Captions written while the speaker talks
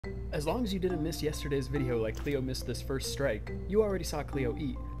As long as you didn't miss yesterday's video like Cleo missed this first strike, you already saw Cleo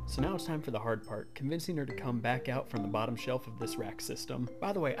eat. So now it's time for the hard part, convincing her to come back out from the bottom shelf of this rack system.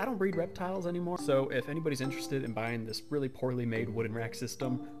 By the way, I don't breed reptiles anymore, so if anybody's interested in buying this really poorly made wooden rack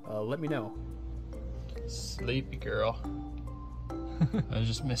system, let me know. Sleepy girl. I was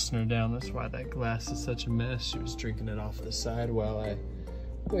just messing her down, that's why that glass is such a mess. She was drinking it off the side while I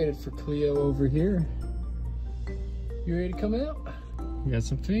waited for Cleo over here. You ready to come out? You got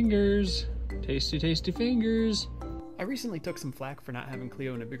some fingers. Tasty, tasty fingers. I recently took some flack for not having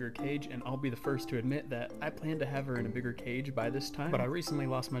Cleo in a bigger cage, and I'll be the first to admit that I plan to have her in a bigger cage by this time, but I recently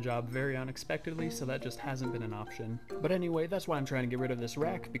lost my job very unexpectedly, so that just hasn't been an option. But anyway, that's why I'm trying to get rid of this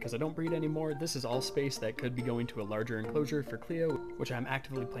rack, because I don't breed anymore. This is all space that could be going to a larger enclosure for Cleo, which I'm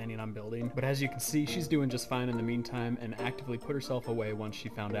actively planning on building. But as you can see, she's doing just fine in the meantime, and actively put herself away once she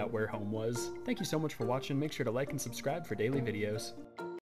found out where home was. Thank you so much for watching. Make sure to like and subscribe for daily videos.